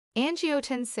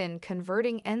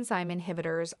Angiotensin-converting enzyme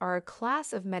inhibitors are a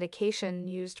class of medication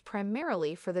used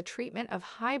primarily for the treatment of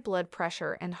high blood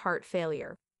pressure and heart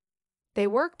failure. They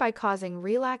work by causing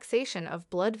relaxation of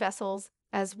blood vessels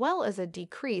as well as a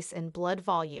decrease in blood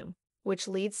volume, which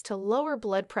leads to lower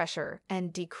blood pressure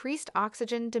and decreased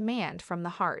oxygen demand from the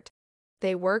heart.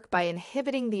 They work by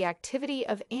inhibiting the activity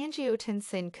of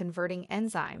angiotensin-converting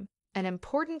enzyme, an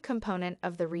important component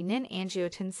of the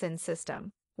renin-angiotensin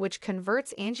system, which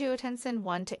converts angiotensin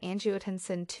 1 to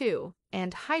angiotensin 2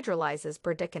 and hydrolyzes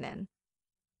bradykinin.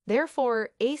 Therefore,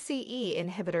 ACE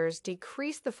inhibitors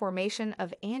decrease the formation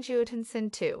of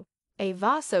angiotensin 2, a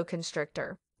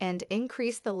vasoconstrictor, and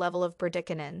increase the level of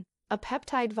bradykinin, a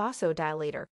peptide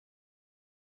vasodilator.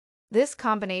 This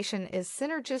combination is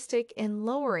synergistic in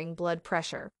lowering blood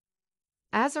pressure.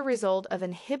 As a result of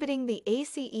inhibiting the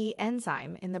ACE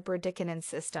enzyme in the bradykinin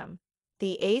system,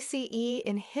 the ACE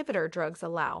inhibitor drugs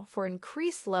allow for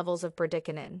increased levels of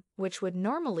bradykinin, which would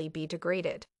normally be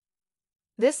degraded.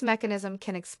 This mechanism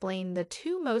can explain the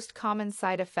two most common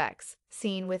side effects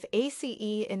seen with ACE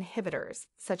inhibitors,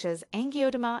 such as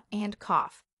angioedema and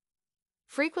cough.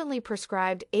 Frequently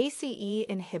prescribed ACE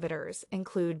inhibitors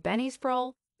include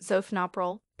benisprol,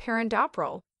 zofnaprol,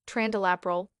 perindoprol,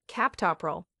 trandelaprol,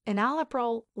 captoprol,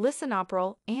 enalaprol,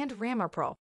 lisinoprol, and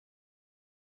ramiprol.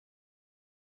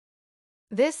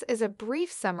 This is a brief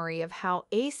summary of how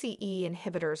ACE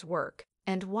inhibitors work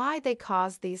and why they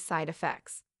cause these side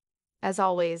effects. As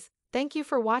always, thank you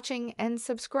for watching and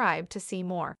subscribe to see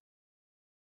more.